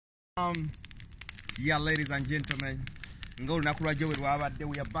Yeah, ladies and gentlemen, we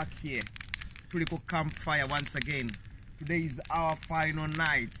are back here. Tuliko campfire once again. Today is our final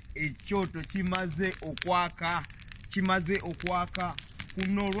night. Echoto chimaze okwaka.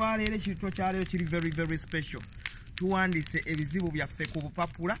 Kuno lwalero ekito kyalero kiri very special. Tuwandise ebizibu byaffe ku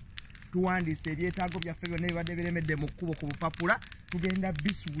bupapula, tuwandise ebyetaago byaffe byonna ebibadde biremedde mu kkubo ku bupapula, tugenda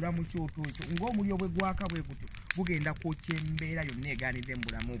bisuula mu kyoto ekyo ng'omuliro bwe gwaka bwe gutyo bugenda kwokya embeera yonna egaanidde mu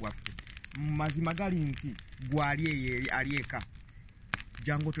bulamu bwaffe. Mazima gali nti gwali eyo ali eka.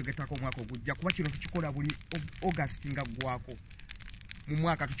 Jangu twegettako omwaka ogujja kuba kino tukikola buli August nga gwako. Mu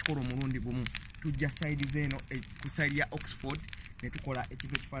mwaka tukikola omulundi gumu. Tujja side zeno ku side ya Oxford ne tukola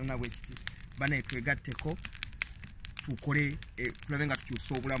ekintu ekifaanana bwe kiti. Bana twegatteko tukole tulabe nga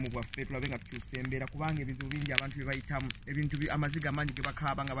tukyusa obulamu bwaffe, tulabe nga tukyusa embeera kubanga ebizibu bingi abantu bye bayitamu, ebintu amaziga mangi ge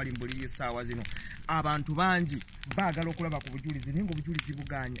bakaaba nga bali mbuliri essaawa zino. Abantu bangi baagala okulaba ku bujulizi naye ng'obujulizi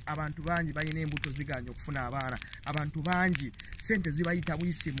buganye. Abantu bangi balina embuto ziganye okufuna abaana. Abantu bangi ssente zibayita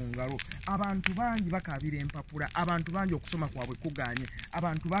buyisi mu ngalo. Abantu bangi bakaabira empapula. Abantu bangi okusoma kwabwe kuganye.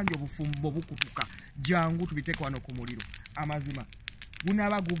 Abantu bangi obufumbo bukutuka. Jangu tubiteeko wano ku muliro. Amazima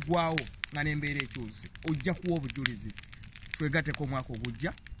gunaaba guggwawo nga n'embeera ekyuse ojja kuwa obujulizi. Twegatteko omwaka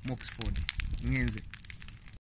ogujja mu Oxford. Ngenze.